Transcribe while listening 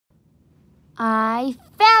I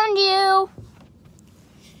found you!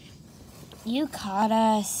 You caught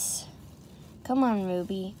us. Come on,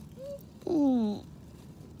 Ruby.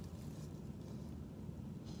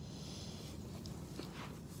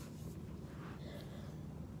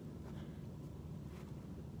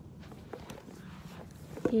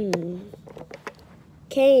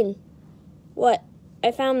 Caine. What?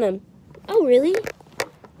 I found them. Oh, really?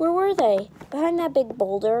 Where were they? Behind that big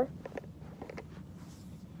boulder.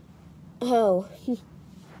 Oh.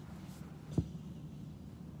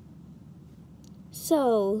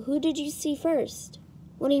 So, who did you see first?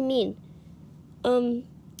 What do you mean?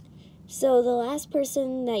 So the last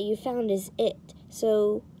person that you found is it.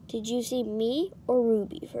 So, did you see me or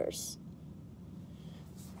Ruby first?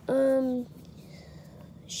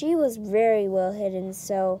 She was very well hidden,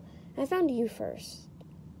 so I found you first.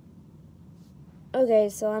 Okay,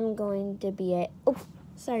 so I'm going to be it. Oh,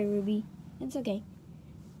 sorry, Ruby. It's okay.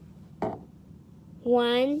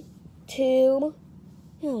 1, 2.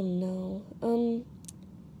 Oh, no.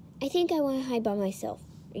 I think I want to hide by myself.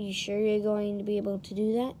 Are you sure you're going to be able to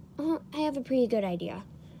do that? I have a pretty good idea.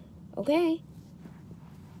 Okay.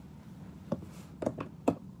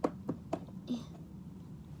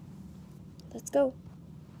 Let's go.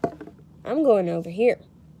 I'm going over here.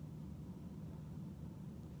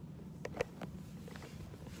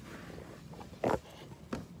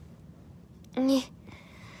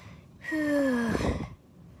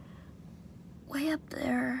 Way up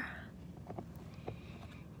there.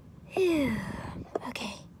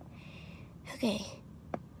 Okay.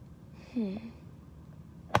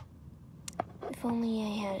 If only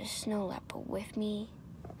I had a snow leopard with me.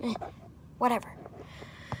 Whatever.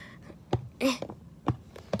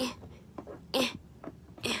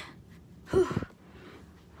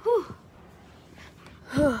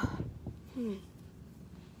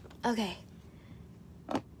 Okay.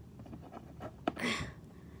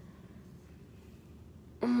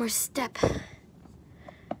 One more step.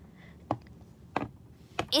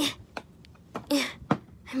 I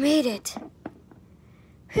made it.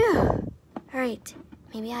 Phew. All right.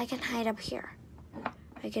 Maybe I can hide up here.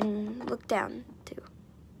 I can look down too.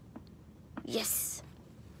 Yes.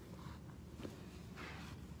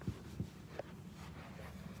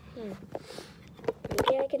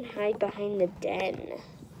 Maybe I can hide behind the den.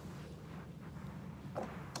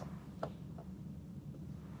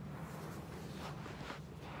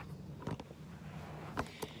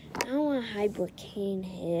 I don't want to hide where Caine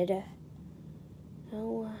hid. I don't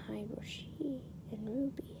want to hide where she and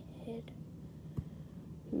Ruby hid.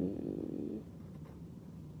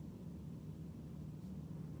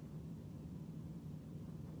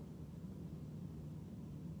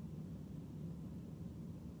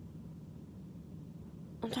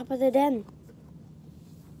 On top of the den.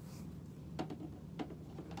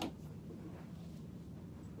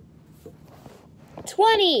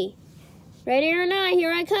 $20. Ready or not,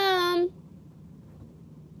 here I come.